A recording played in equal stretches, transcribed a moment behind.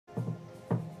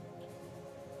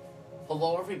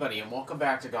Hello everybody and welcome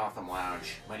back to Gotham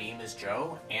Lounge. My name is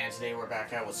Joe, and today we're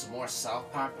back out with some more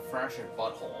South Park The Fresh and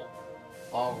Butthole.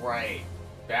 Alright,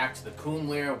 back to the Coon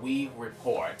Lair we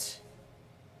report.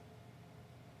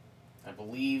 I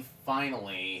believe,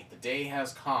 finally, the day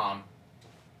has come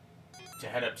to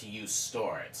head up to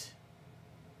U-Stor-It.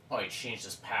 Oh, he changed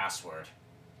his password.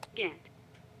 Get.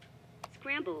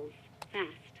 Scrambles. Fast.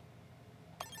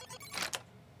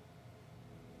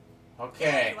 Okay,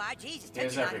 There you are. Jesus, took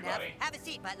here's you long enough. everybody. Have a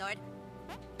seat, Buttlord.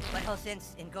 Butthole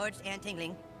sense engorged and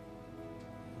tingling.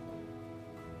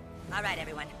 All right,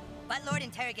 everyone. Buttlord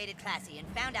interrogated Classy and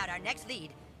found out our next lead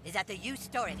is at the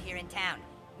U-Stor-It here in town.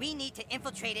 We need to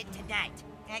infiltrate it tonight.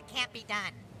 That can't be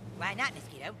done. Why not,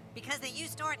 Mosquito? Because the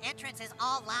U-Store-It entrance is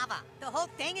all lava. The whole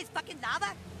thing is fucking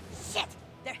lava? Shit!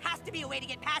 There has to be a way to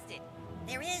get past it.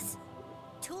 There is...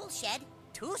 Tool Shed.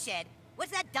 Tool Shed?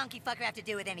 What's that donkey fucker have to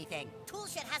do with anything? Tool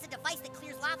Shed has a device that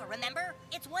clears lava, remember?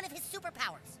 It's one of his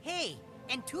superpowers. Hey,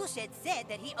 and Tool Shed said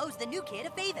that he owes the new kid a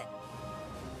favor.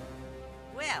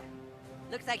 Well,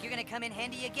 looks like you're gonna come in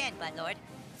handy again, Buttlord.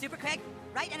 Super Craig,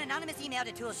 write an anonymous email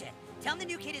to Tool Shed. Tell him the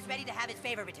new kid is ready to have his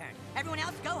favor returned. Everyone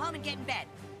else, go home and get in bed.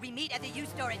 We meet at the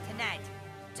U-Stor-It tonight.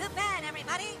 To bed,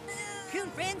 everybody!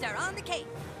 Coon friends are on the case.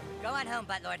 Go on home,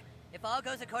 Buttlord. If all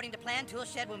goes according to plan, Tool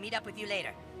Shed will meet up with you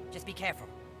later. Just be careful.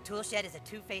 Tool Shed is a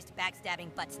two-faced,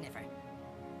 backstabbing butt sniffer.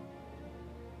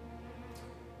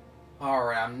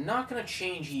 Alright, I'm not gonna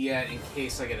change yet in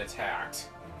case I get attacked.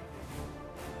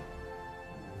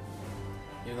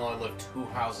 Even though I live 2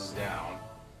 houses down.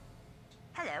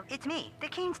 Hello, it's me, the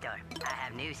Keen Store. I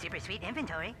have new super sweet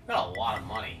inventory. Got a lot of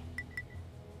money.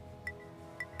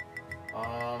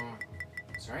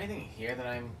 Is there anything here that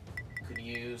I could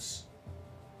use?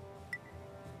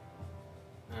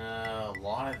 A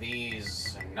lot of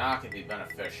these are not going to be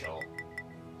beneficial.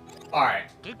 Alright.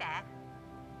 Goodbye.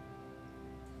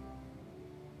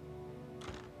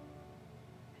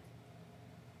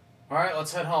 Alright,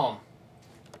 let's head home.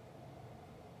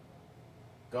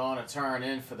 Gonna turn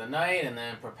in for the night and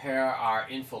then prepare our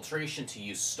infiltration to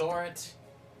U-Stor-It.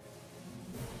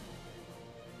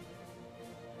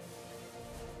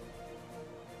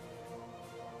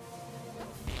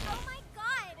 Oh my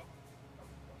god!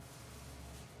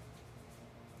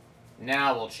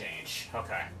 Now we'll change.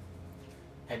 Okay.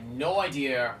 Had no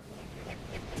idea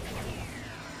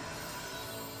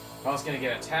if I was gonna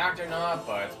get attacked or not,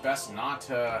 but it's best not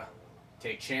to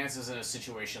take chances in a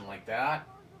situation like that.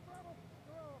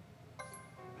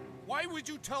 Why would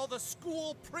you tell the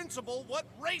school principal what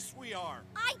race we are?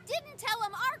 I didn't tell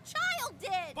him, our child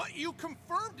did! But you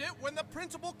confirmed it when the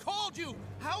principal called you.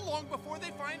 How long before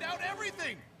they find out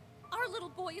everything? Our little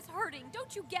boy is hurting,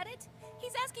 don't you get it?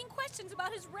 He's asking questions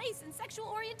about his race and sexual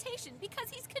orientation because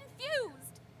he's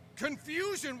confused.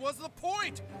 Confusion was the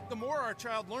point. The more our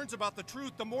child learns about the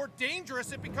truth, the more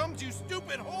dangerous it becomes, you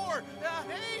stupid whore.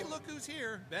 Hey, look who's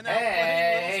here. Been out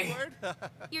Hey. playing, little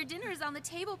squirt? Your dinner is on the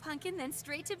table, Pumpkin, then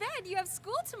straight to bed. You have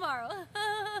school tomorrow.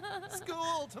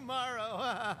 School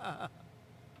tomorrow.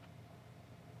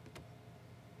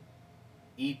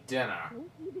 Eat dinner.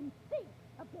 Don't even think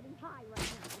of getting high right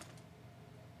now.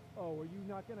 Oh, are you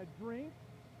not gonna drink?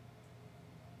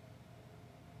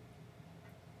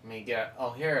 Let me get...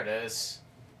 Oh, here it is.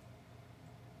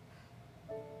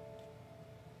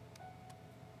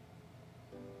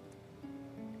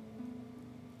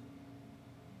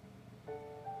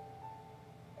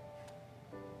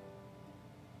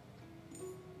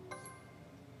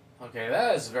 Okay,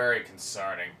 that is very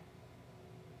concerning.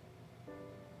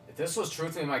 If this was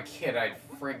truthfully my kid, I'd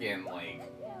friggin', like...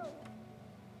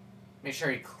 make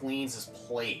sure he cleans his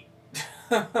plate.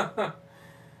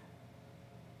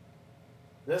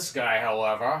 This guy,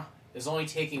 however, is only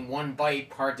taking 1 bite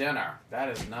per dinner. That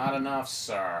is not enough,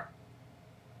 sir.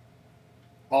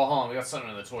 Oh, hold on, we got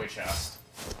something in the toy chest.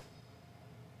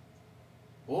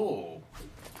 Ooh.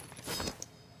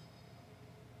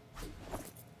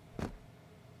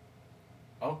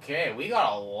 Okay, we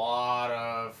got a lot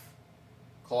of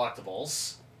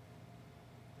collectibles.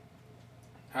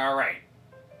 Alright.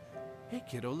 Hey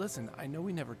kiddo, listen, I know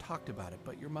we never talked about it,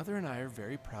 but your mother and I are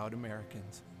very proud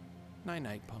Americans.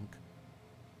 Night-night, punk.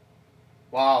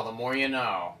 Wow, the more you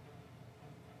know.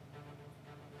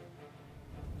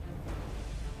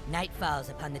 Night falls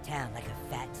upon the town like a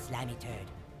fat, slimy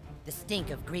turd. The stink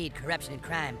of greed, corruption, and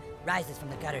crime rises from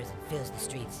the gutters and fills the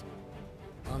streets.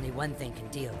 Only one thing can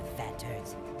deal with fat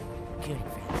turds. Cooning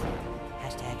friends.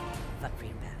 Hashtag fuck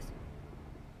freedom pass.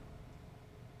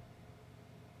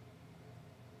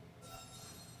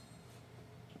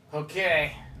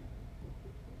 Okay.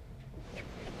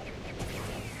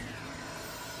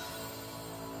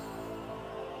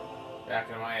 Back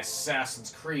in my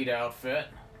Assassin's Creed outfit.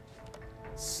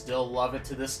 Still love it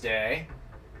to this day.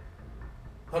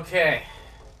 Okay.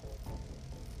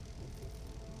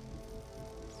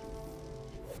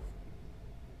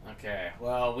 Okay,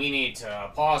 well, we need to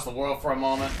pause the world for a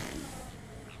moment.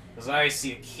 Because I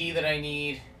see a key that I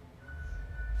need.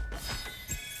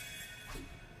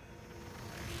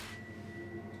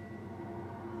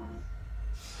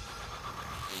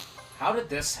 How did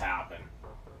this happen?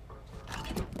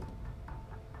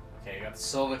 Okay, I got the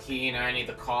silver key, now I need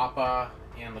the copper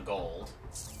and the gold.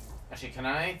 Actually, can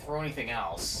I throw anything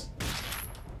else?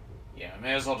 Yeah, I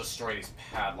may as well destroy these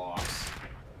padlocks.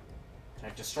 Can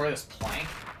I destroy this plank?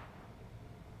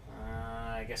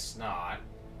 I guess not.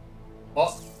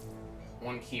 Oh!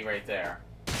 One key right there.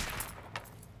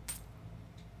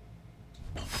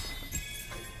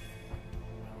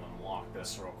 Unlock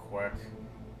this real quick.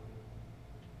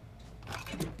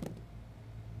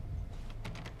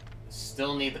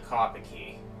 Still need the copper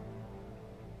key.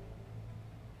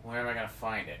 Where am I gonna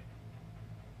find it?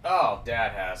 Oh,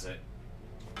 Dad has it.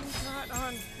 It's not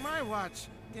on my watch,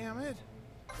 damn it.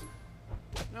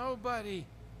 Nobody.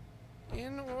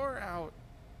 In or out.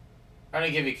 I'm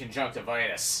gonna give you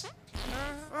conjunctivitis.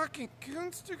 Fucking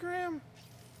Instagram.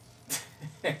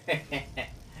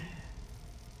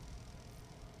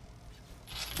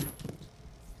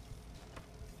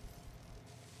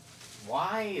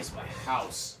 Why is my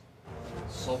house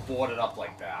so boarded up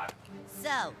like that?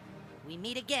 So, we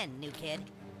meet again, new kid.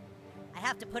 I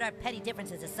have to put our petty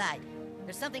differences aside.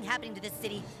 There's something happening to this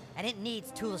city, and it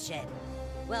needs Toolshed.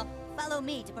 Well, follow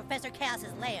me to Professor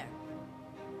Chaos's lair.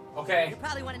 Okay. You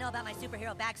probably want to know about my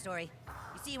superhero backstory.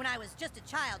 You see, when I was just a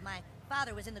child, my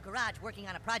father was in the garage working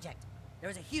on a project. There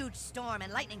was a huge storm,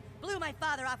 and lightning blew my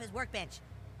father off his workbench.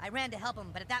 I ran to help him,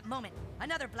 but at that moment,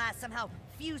 another blast somehow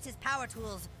fused his power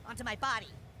tools onto my body.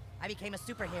 I became a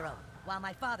superhero, while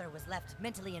my father was left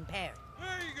mentally impaired.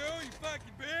 There you go, you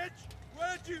fucking bitch!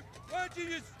 Why don't you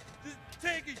just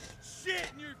take a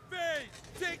shit in your face?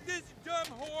 Take this, you dumb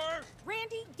whore!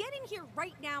 Randy, get in here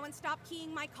right now and stop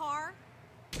keying my car.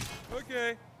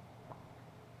 Okay.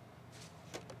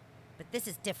 But this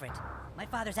is different. My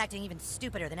father's acting even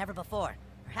stupider than ever before.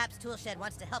 Perhaps Toolshed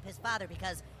wants to help his father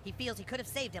because he feels he could have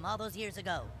saved him all those years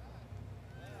ago.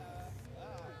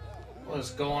 What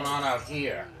is going on out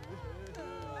here?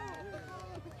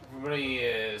 Everybody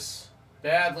is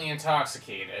badly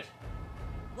intoxicated.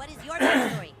 What is your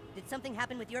backstory? Did something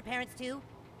happen with your parents too?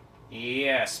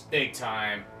 Yes, big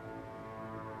time.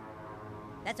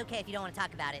 That's okay if you don't want to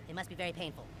talk about it. It must be very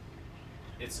painful.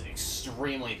 It's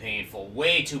extremely painful.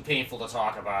 Way too painful to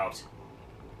talk about.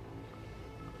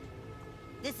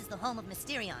 This is the home of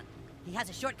Mysterion. He has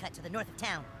a shortcut to the north of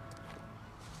town.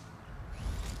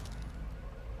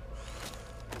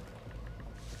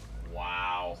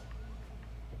 Wow.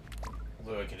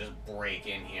 Look, I could just break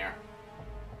in here.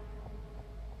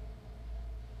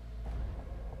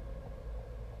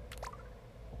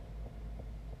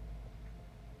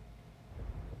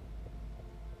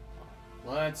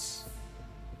 Let's...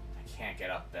 I can't get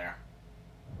up there.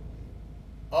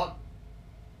 Oh!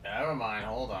 Never mind,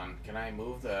 hold on. Can I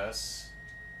move this?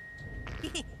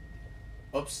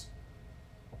 Oops.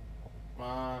 Come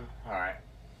on. Alright.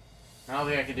 I don't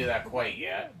think I can do that quite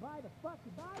yet.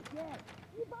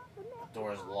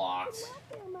 Door's locked.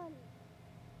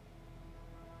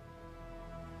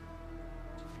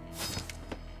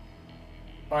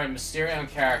 Alright, Mysterion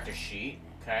character sheet.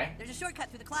 Okay. There's a shortcut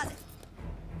through the closet.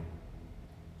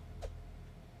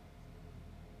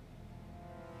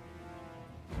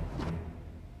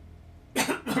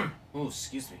 Ooh,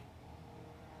 excuse me.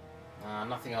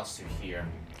 Nothing else to hear.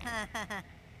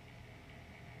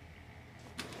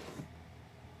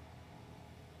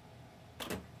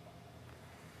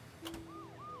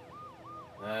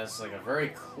 That's like a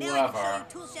very Now I can clever... show you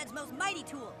Toolshed's most mighty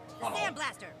tool, the Tunnel. Sand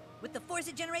Blaster. With the force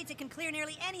it generates, it can clear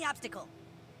nearly any obstacle.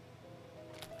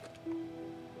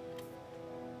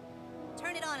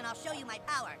 Turn it on and I'll show you my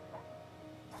power.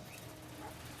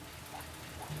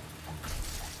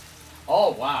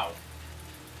 Oh, wow.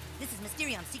 This is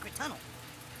Mysterion's secret tunnel.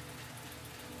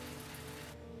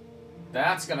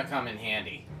 That's gonna come in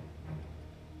handy.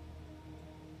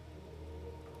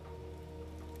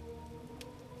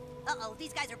 Uh-oh,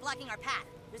 these guys are blocking our path.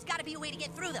 There's gotta be a way to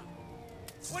get through them.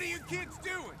 What are you kids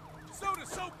doing? Soda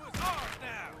Sopa's ours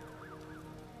now!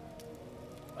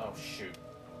 Oh, shoot.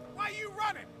 Why are you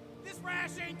running? This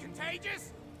rash ain't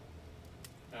contagious?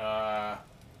 I'm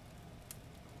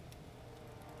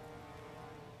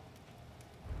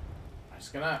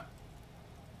just gonna...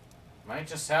 Might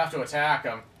just have to attack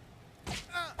him.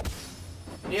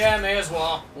 Yeah, may as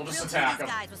well. We'll just Real attack these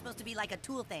him. guys was supposed to be like a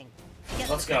tool thing.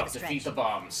 Let's go. Defeat the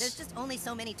bombs. There's just only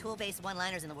so many tool-based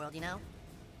one-liners in the world, you know?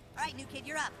 All right, new kid,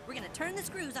 you're up. We're gonna turn the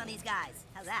screws on these guys.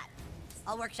 How's that?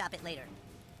 I'll workshop it later.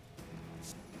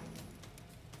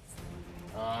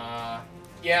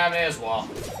 Yeah, may as well.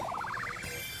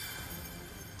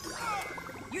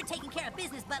 You're taking care of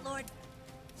business, Buttlord.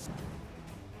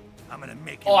 I'm gonna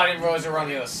make Oh, I didn't realize they were on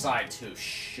the other side, too.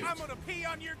 Shoot. I'm gonna pee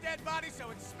on your dead body so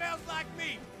it smells like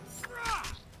meat.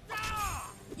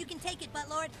 You can take it,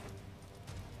 Buttlord.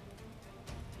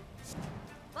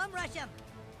 Bum rush him.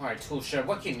 Alright, Toolshed,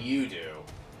 what can you do?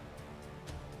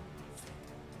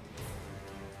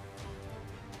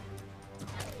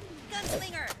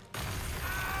 Gunslinger.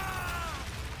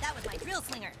 That was my drill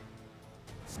slinger.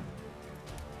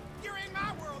 You're in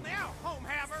my world now, home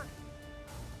hammer.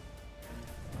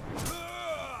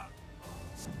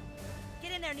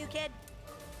 Get in there, new kid.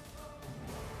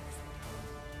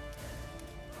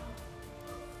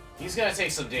 He's gonna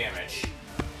take some damage.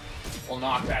 Well,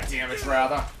 knockback damage,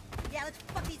 rather. Yeah, let's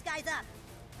fuck these guys up.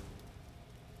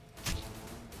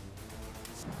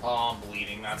 Oh, I'm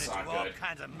bleeding. That's not all good.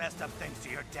 kinds of messed up things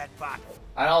to your dead body.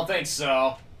 I don't think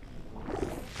so.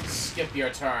 Skip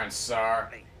your turn, sir.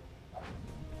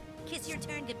 Kiss your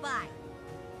turn goodbye.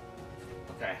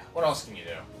 Okay, what else can you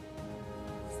do?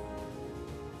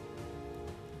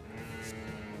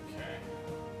 Okay.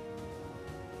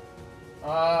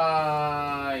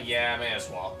 Yeah, may as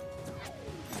well.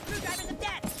 Screwdrivers of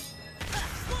death.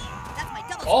 That's my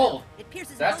double Oh, screw. It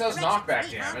pierces that both does directions.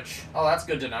 knockback Neat, huh? damage. Oh, that's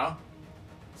good to know.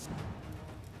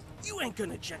 You ain't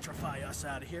gonna gentrify us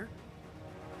out of here.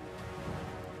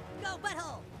 Go,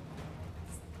 butthole.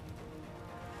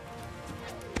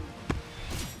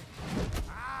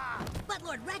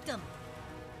 Buttlord wrecked him.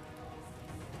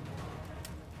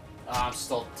 I'm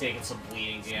still taking some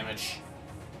bleeding damage.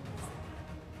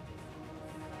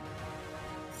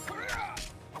 Ah,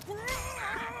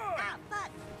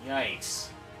 fuck. Yikes.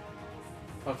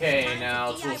 Okay,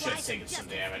 now Toolshed's taking some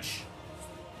damage.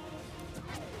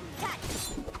 Cut.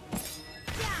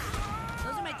 Yeah.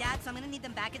 Those are my dad's, so I'm gonna need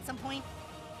them back at some point.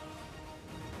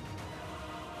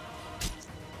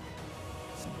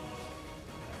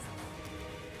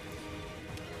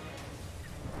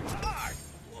 Alright,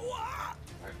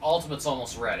 Ultimate's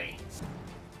almost ready.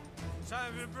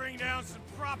 Time to bring down some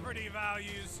property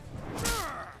values.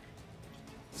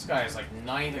 This guy is like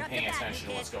not even paying attention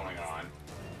to what's going on.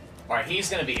 Alright, he's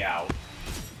gonna be out.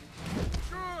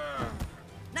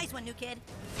 Nice one, new kid.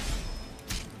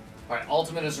 Alright,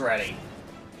 Ultimate is ready.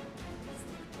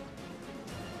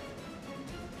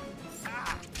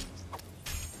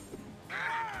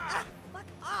 Fuck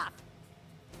off.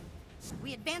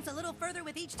 We advance a little further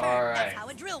with each turn. All right. That's how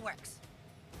a drill works.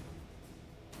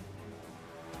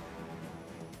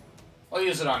 I'll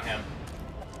use it on him.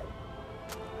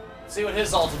 See what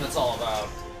his ultimate's all about.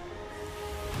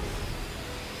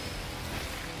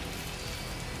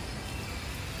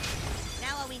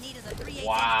 Now all we need is a 3/8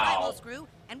 Wow. drywall screw,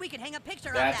 and we can hang a picture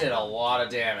of That that. did a lot of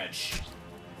damage.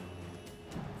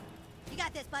 You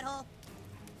got this, butthole.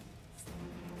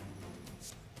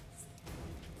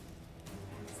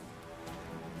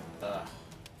 Ugh.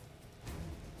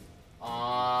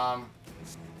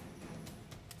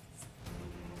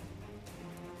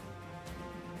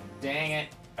 Dang it.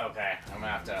 Okay, I'm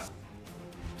gonna have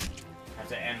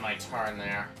to end my turn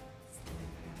there.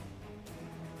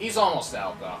 He's almost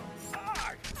out though.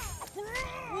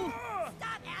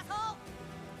 Stop, asshole!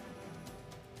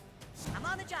 I'm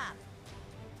on the job.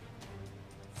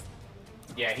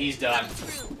 Yeah, he's done.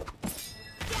 Screw.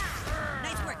 Yeah.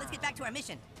 Nice work. Let's get back to our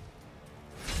mission.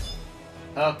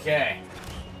 Okay.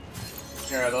 Take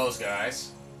care of those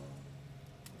guys.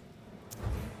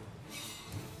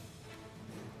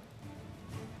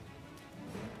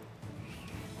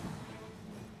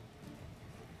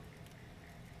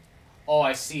 Oh,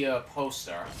 I see a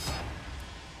poster.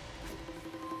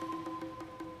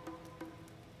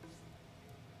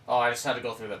 Oh, I just had to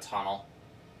go through the tunnel.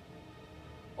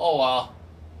 Oh well.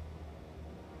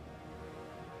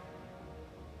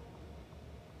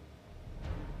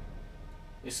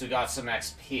 At least we got some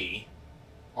XP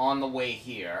on the way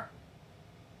here.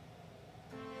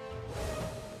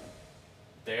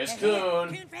 There's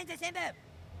Coon. Coon Francis Himbo.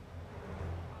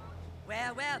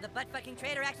 Well, the butt-fucking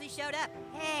traitor actually showed up.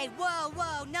 Hey,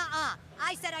 whoa, nuh-uh.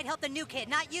 I said I'd help the new kid,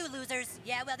 not you losers.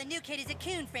 Yeah, well, the new kid is a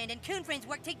Coon friend, and Coon friends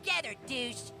work together,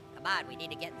 douche. Come on, we need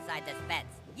to get inside this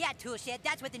fence. Yeah, Toolshed,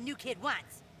 that's what the new kid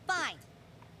wants. Fine.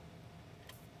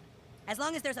 As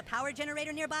long as there's a power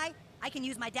generator nearby, I can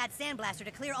use my dad's sandblaster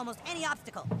to clear almost any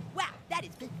obstacle. Wow, that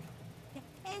is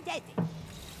fantastic.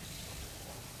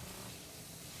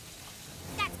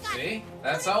 That's got See? it.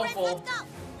 That's Come on, helpful. Fred, let's go.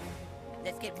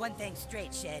 Let's get one thing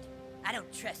straight, Shed. I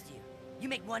don't trust you. You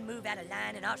make one move out of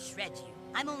line and I'll shred you.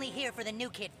 I'm only here for the new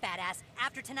kid, fat ass.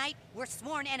 After tonight, we're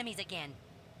sworn enemies again.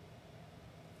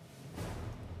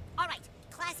 All right,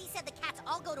 Classy said the cats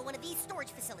all go to one of these storage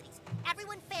facilities.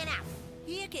 Everyone fan out.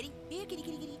 Here, kitty. Here, kitty,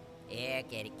 kitty, kitty. Here,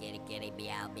 kitty, kitty, kitty.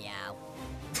 Meow, meow.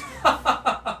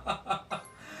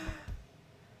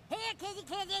 Here, kitty,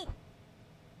 kitty.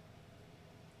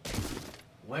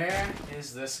 Where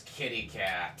is this kitty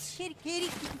cat? Kitty, kitty,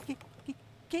 kitty,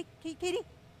 kitty, kitty, kitty.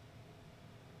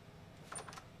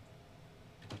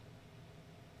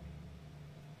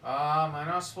 I'm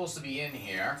not supposed to be in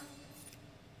here.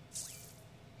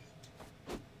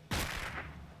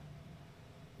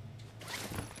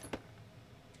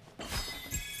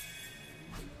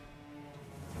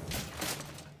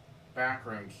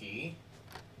 Backroom key.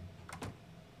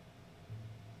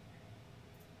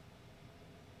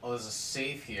 Oh, there's a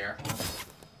safe here.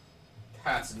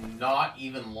 That's not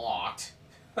even locked.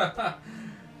 Okay.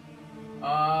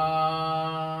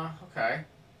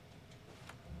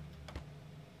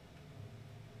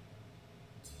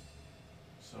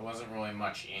 So there wasn't really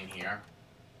much in here.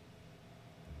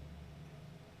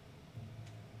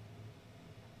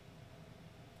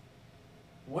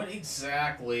 What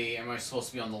exactly am I supposed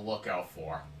to be on the lookout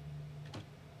for?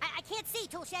 I can't see,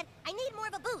 Toolshed. I need more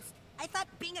of a boost. I thought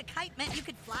being a kite meant you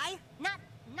could fly? Not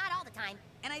all the time.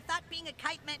 And I thought being a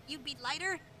kite meant you'd be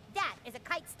lighter? That is a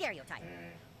kite stereotype.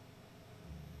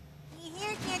 You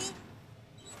here, kitty?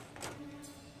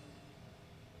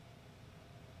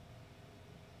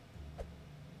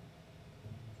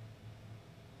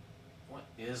 What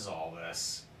is all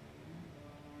this?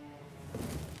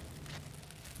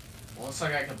 Well, looks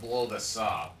like I could blow this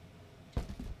up.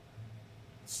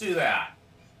 Let's do that.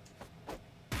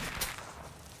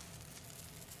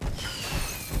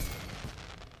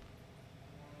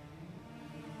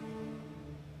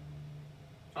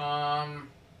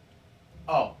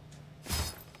 Oh.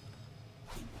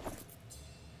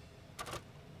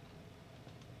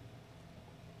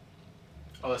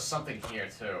 Oh, there's something here,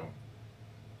 too.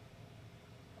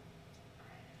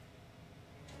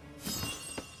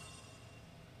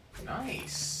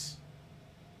 Nice.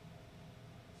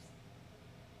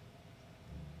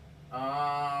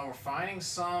 We're finding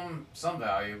some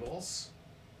valuables.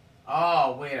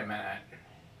 Oh, wait a minute.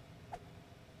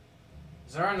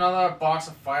 Is there another box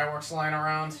of fireworks lying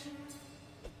around?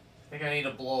 I think I need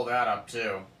to blow that up,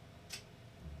 too.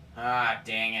 Ah,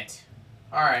 dang it.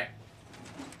 Alright.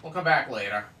 We'll come back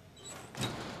later.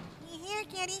 You here,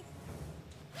 kitty?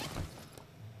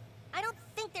 I don't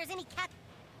think there's any cat.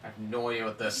 I have no idea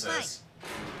what this is.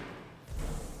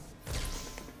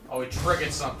 Oh, we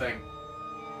triggered something.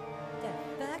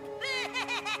 The fuck?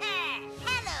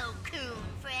 Hello, coon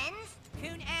friends.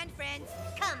 Coon and friends.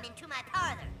 Come into my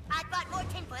parlor. I bought more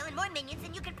tinfoil and more minions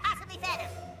than you could possibly fathom.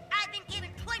 I've been given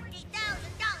 $20,000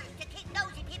 to keep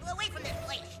nosy people away from this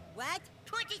place. What?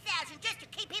 20,000 just to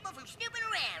keep people from snooping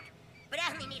around. But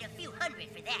I only need a few hundred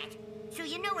for that. So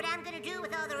you know what I'm gonna do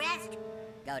with all the rest?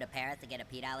 Go to Paris to get a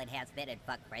pedal enhancement and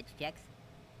fuck French chicks?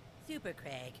 Super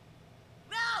Craig.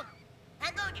 Wrong!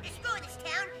 I'm going to destroy this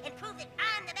town and prove that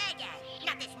I'm the bad guy,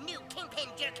 not this new kingpin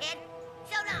jerkhead.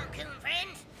 So long, coon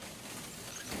friends.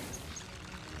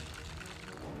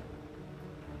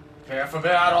 Prepare for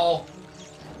battle.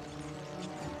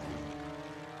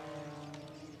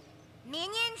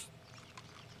 Minions?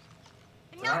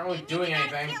 They're not really minions, doing you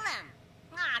gotta anything. kill 'em.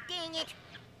 Aw, dang it.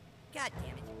 God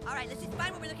damn it. All right, let's just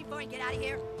find what we're looking for and get out of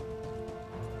here.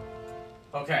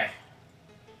 Okay.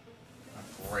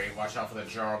 Oh, great, watch out for the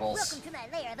gerbils. Welcome to my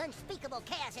lair of unspeakable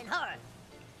chaos and horror.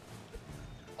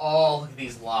 Oh, look at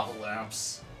these lava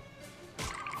lamps. I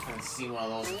haven't seen one of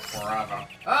those in forever.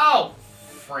 Oh!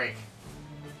 Freak.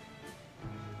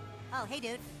 Oh, hey,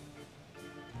 dude.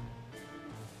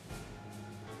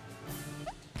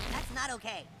 That's not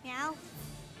okay. Meow.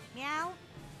 Meow.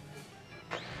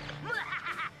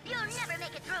 You'll never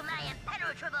make it through my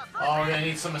impenetrable Oh, fortress. we're gonna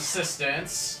need some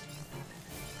assistance.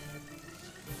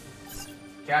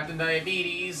 Captain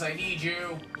Diabetes, I need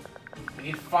you. I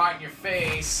need to fight in your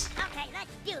face. Okay,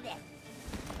 let's do this.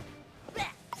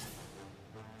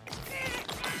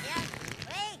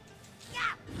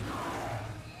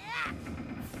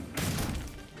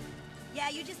 Yeah,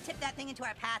 you just tipped that thing into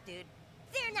our path, dude.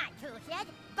 They're not Toolshed.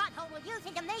 Butthole will use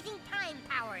his amazing time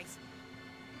powers.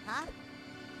 Huh?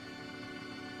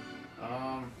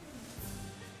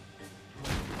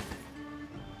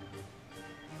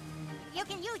 You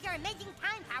can use your amazing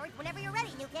time powers whenever you're ready,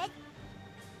 new kid.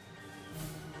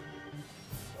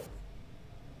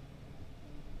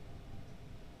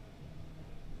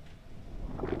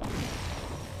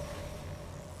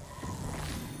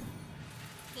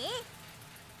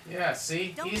 Yeah,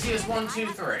 see? Don't Easy as forget 1, that 2, I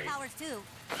have 3. full powers too.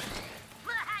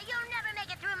 You'll never make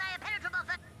it through my impenetrable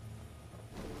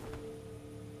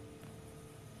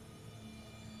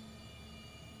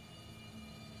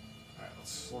Alright,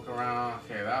 let's look around.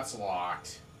 Okay, that's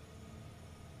locked.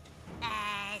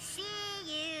 I see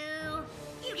you.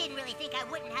 You didn't really think I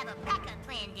wouldn't have a backup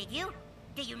plan, did you?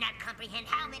 Do you not comprehend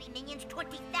how many minions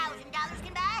 $20,000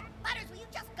 can buy? Butters, will you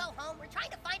just go home? We're trying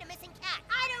to find a missing cat.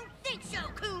 I don't think so,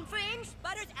 coon friends.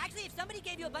 Butters, actually, if somebody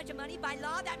gave you a bunch of money, by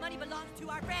law, that money belongs to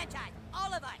our franchise.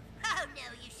 All of us. Oh, no,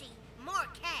 you see, more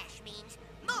cash means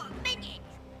more minions.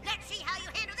 Let's see how you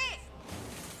handle this.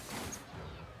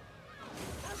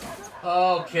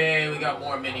 Okay, we got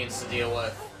more minions to deal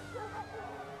with.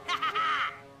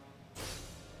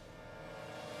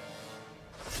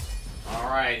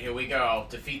 Alright, here we go.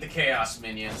 Defeat the Chaos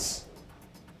Minions.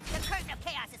 The curse of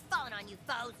chaos has fallen on you,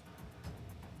 foes.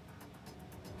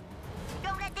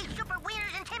 Don't let these super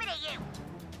wieners intimidate you.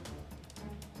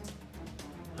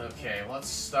 Okay, let's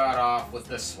start off with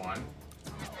this one.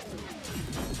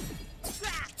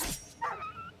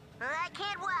 I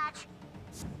can't watch.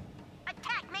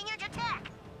 Attack, minions,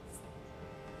 attack!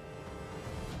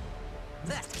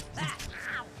 Yes,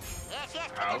 yes,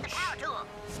 pick up the power tool.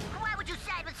 Why would you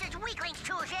side with such weaklings,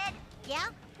 Toolshed? Yeah?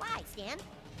 Why, Stan?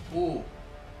 Ooh.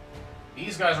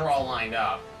 These guys are all lined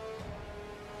up.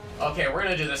 Okay, we're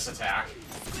gonna do this attack.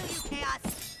 Screw you,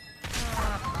 Chaos.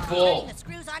 Bull. The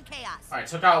screws on Chaos. Alright,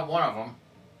 took out one of them.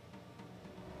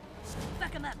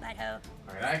 Fuck him up, butthole.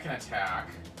 Alright, I can attack.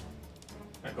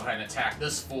 I'm gonna go ahead and attack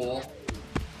this fool.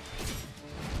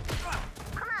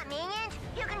 Come on, minions.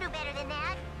 You can do better than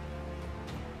that.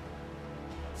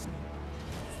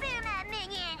 Spare my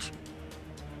minions.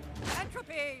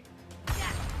 Entropy.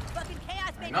 Yeah, fucking Chaos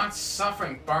I'm minions. not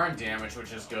suffering burn damage,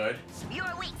 which is good. You're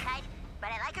weak, Kite, but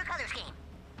I like your color scheme.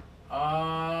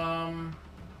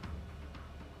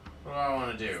 What do I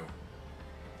want to do?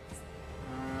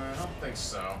 I don't think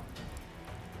so.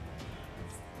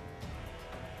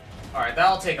 Alright,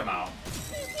 that'll take him out.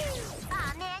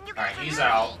 Aw, man, you Alright, guys he's are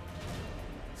out. rude.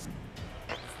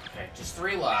 Okay, just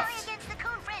 3 Sorry left. against the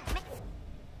coon friends,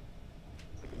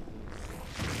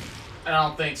 I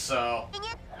don't think so.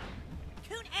 minion.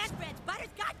 Coon and friends. Butters,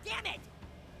 goddammit.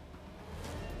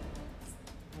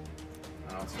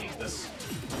 I'll take this.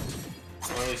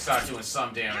 Or at least start doing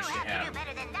some damage You to have to him. do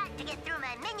better than that to get through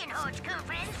my minion hordes, coon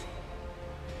friends.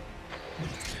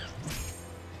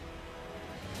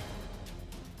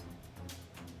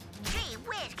 Gee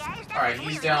whiz, guys. That Alright, was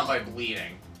he's really down neat. by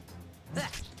bleeding.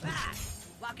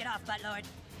 Walk it off, buttlord.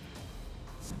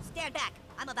 Stand back.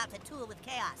 I'm about to tool with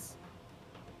Chaos.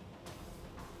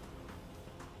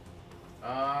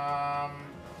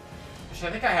 Actually,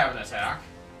 I think I have an attack.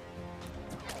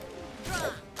 Get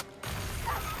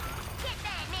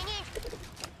that, minions.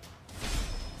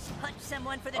 Punch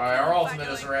someone for the Alright, our tool, ultimate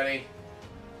is buttlord. ready.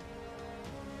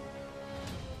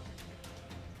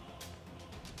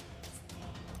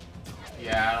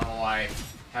 Yeah, I don't know why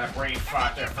I had a brain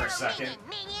fart there for a second.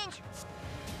 Minions.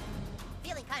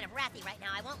 Feeling kind of wrathy right now,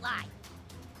 I won't lie.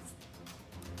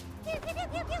 Pew, pew, pew,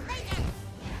 pew, pew, laser.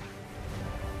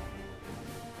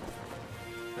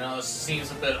 I know this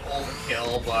seems a bit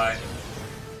overkill, but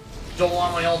don't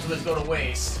want my ultimate to go to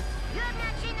waste. You have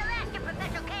not seen the last of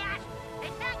Professor Chaos.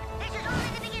 In fact, this is only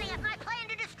the beginning of my plan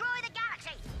to destroy the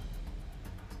galaxy.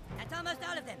 That's almost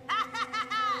all of them.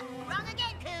 Wrong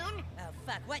again, Coon. Oh,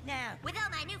 fuck. What now? With all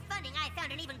my new funding, I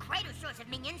found an even greater source of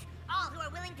minions, all who are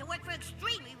willing to work for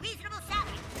extremely reasonable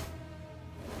salaries.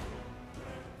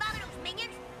 Follow those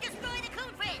minions, destroy the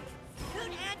Coon friends.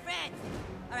 Coon and friends.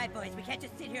 All right, boys. We can't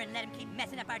just sit here and let him keep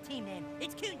messing up our team name.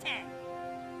 It's Coon time.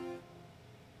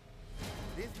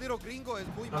 This little gringo is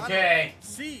muy malo. Okay.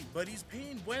 Sí, but he's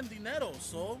paying buen dinero,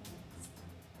 so...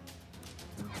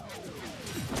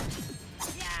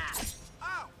 Yeah.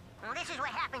 Ow! Well, this is what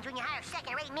happens when you hire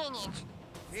second-rate minions.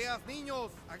 Chaos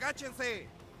niños, agáchense.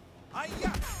 Ay, ya.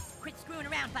 Quit screwing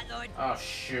around, buttlord. Oh,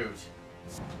 shoot.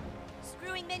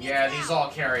 Screwing minions Yeah, now. these all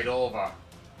carried over.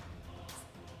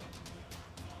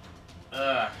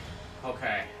 Ugh.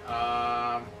 Okay.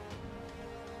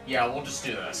 Yeah, we'll just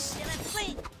do this. Yeah, let's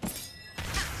blink.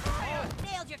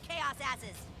 Nailed your Chaos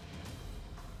asses.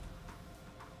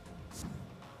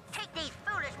 Take these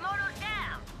foolish mortals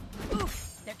down.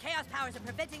 Oof. Their Chaos powers are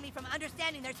preventing me from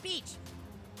understanding their speech.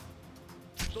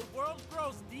 The world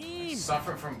grows steam!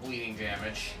 Suffer from bleeding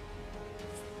damage.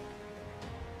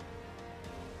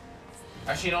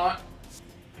 Actually, you know what?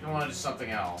 I want to do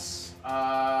something else.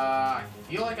 I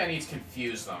feel like I need to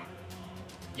confuse them.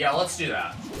 Yeah, let's do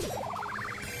that.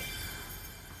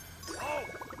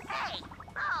 Hey!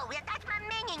 Oh, yeah, that's my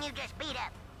minion you just beat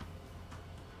up.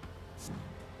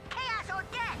 chaos or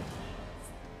death.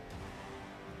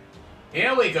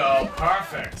 Here we go.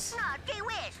 Perfect. No, gee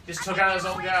whiz. Just I took think out his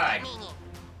you're own away guy. from that minion.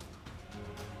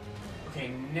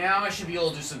 Okay, now I should be able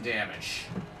to do some damage.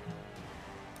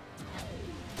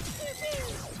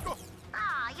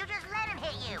 Ah, you just let him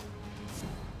hit you.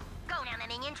 Go now, my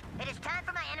minions. It is time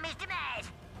for my enemy's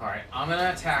demise. Alright, I'm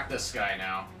gonna attack this guy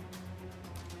now.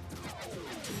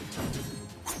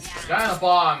 This guy on the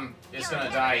bottom is gonna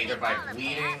die either by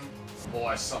bleeding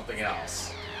or something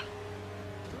else.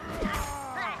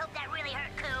 I hope that really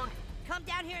hurt, Coon. Come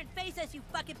down here and face us, you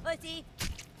fucking pussy!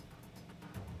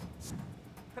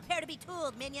 Prepare to be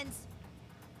tooled, minions.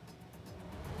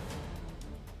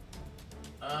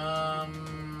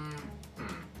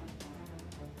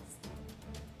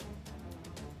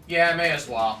 Yeah, may as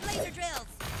well. Laser drills.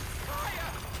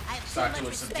 I have Start so doing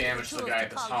much some respect damage for to the tools guy at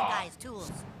the call top. You guys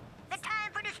tools. The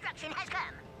time for destruction has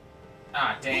come.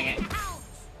 Ah, dang it.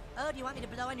 Oh, do you want me to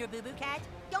blow on your boo-boo cat?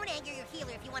 Don't anger your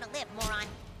healer if you want to live, moron.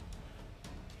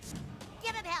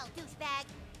 Give him hell, douchebag.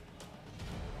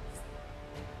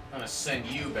 I'm gonna send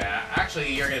you back.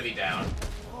 Actually, you're gonna be down.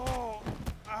 Oh,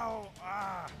 ow,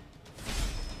 ah.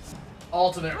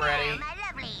 Ultimate Well, ready. my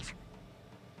lovelies.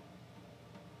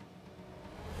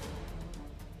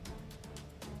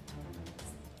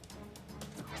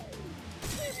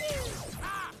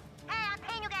 Hey, I'm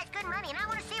paying you guys good money, and I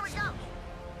want to see results.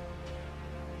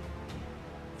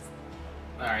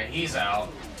 Alright, he's out.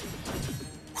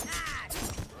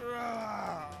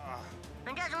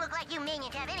 It doesn't look like you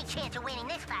minions have any chance of winning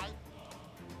this fight.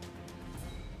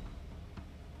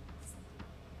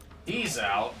 He's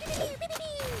out.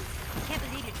 Can't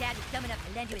believe your dad was dumb enough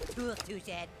to lend you his tools, Touche.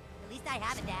 At least I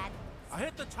have a dad. I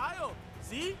hit the child.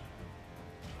 See?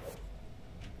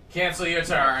 Cancel your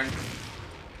turn.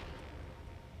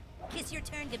 Kiss your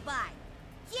turn goodbye.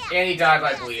 Yeah. And he died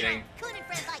by bleeding. Coon and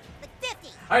friends like the 50.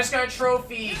 I just got a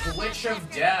trophy, Glitch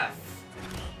of Death.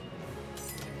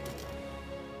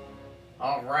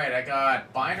 Alright, I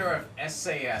got Binder of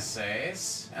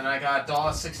Essays, and I got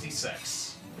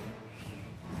 $1.66.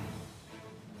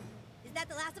 Is that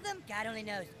the last of them? God only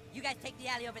knows. You guys take the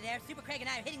alley over there. Super Craig and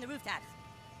I are hitting the rooftops.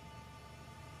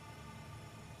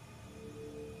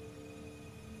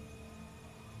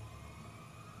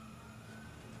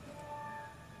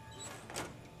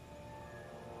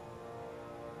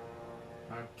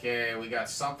 Okay, we got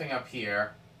something up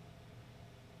here.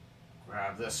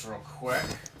 Grab this real quick.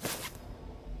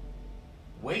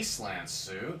 Wasteland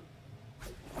suit.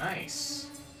 Nice.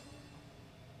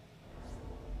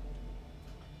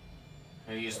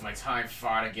 I'm gonna use my time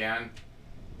fart again.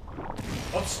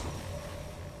 Oops.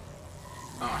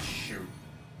 Oh, shoot.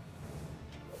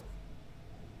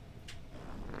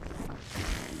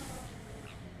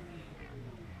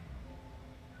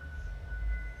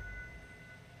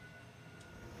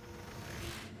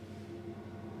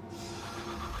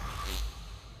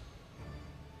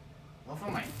 I love how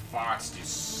my farts do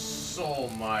so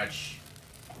much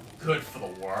good for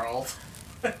the world.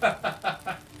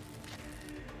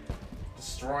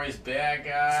 Destroys bad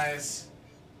guys.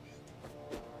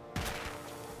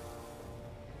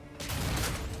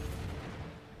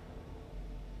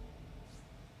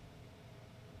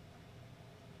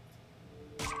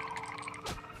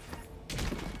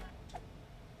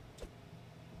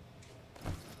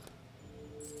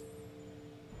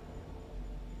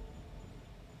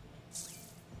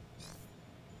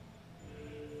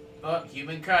 Oh,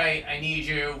 human kite, I need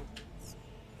you.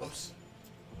 Oops.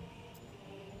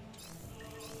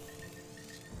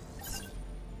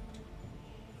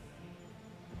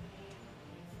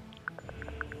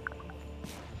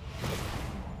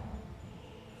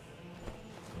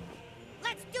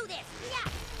 Let's do this.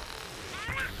 Yeah.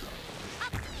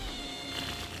 Up.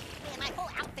 Man, my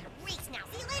whole outfit reeks now.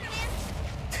 See you later,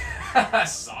 man.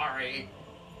 Sorry.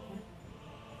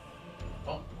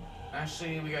 Oh,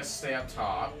 actually, we gotta stay up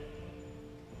top.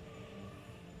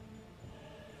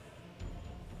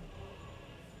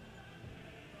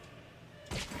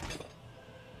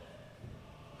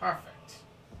 Perfect.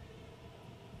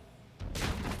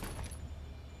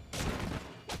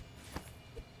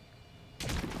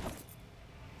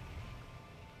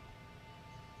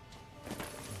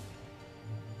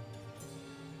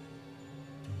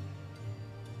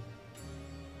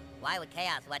 Why would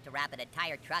Chaos want to wrap an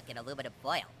entire truck in aluminum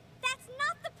foil? That's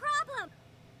not the problem!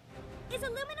 Is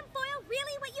aluminum foil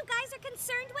really what you guys are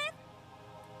concerned with?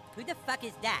 Who the fuck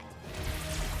is that?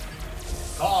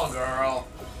 Call, girl.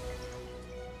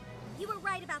 You were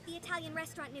right about the Italian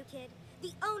restaurant, new kid.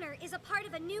 The owner is a part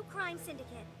of a new crime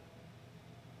syndicate.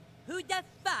 Who the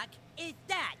fuck is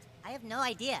that? I have have no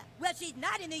idea. Well, she's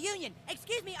not in the Union.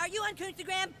 Excuse me, are you on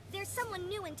Coonstagram? There's someone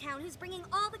new in town who's bringing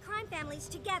all the crime families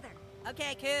together.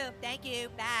 Okay, cool. Thank you.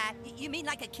 Bye. You mean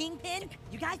like a kingpin?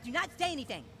 You guys do not say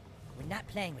anything. We're not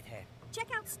playing with her. Check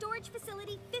out Storage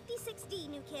Facility 56D,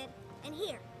 new kid. And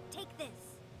here, take this.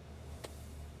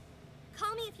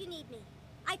 Call me if you need me.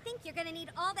 I think you're gonna need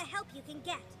all the help you can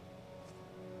get.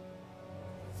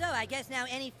 So I guess now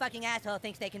any fucking asshole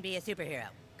thinks they can be a superhero.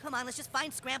 Come on, let's just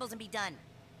find Scrambles and be done.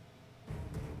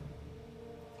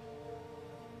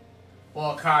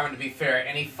 Well, Carmen, to be fair,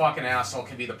 any fucking asshole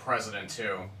can be the president,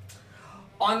 too.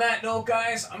 On that note,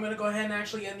 guys, I'm going to go ahead and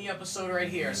actually end the episode right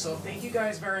here. So thank you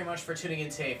guys very much for tuning in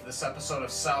today for this episode of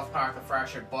South Park: The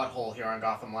Fractured Butthole here on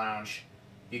Gotham Lounge.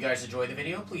 If you guys enjoyed the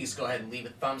video, please go ahead and leave a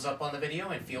thumbs up on the video,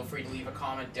 and feel free to leave a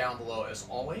comment down below as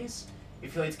always.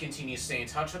 If you'd like to continue to stay in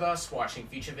touch with us, watching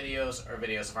future videos or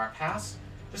videos of our past,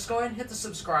 just go ahead and hit the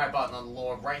subscribe button on the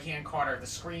lower right-hand corner of the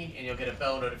screen, and you'll get a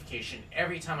bell notification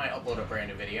every time I upload a brand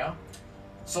new video.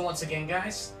 So once again,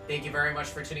 guys, thank you very much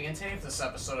for tuning in today for this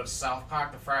episode of South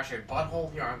Park: The Fractured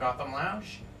Butthole here on Gotham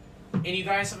Lounge. And you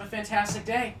guys have a fantastic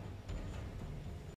day.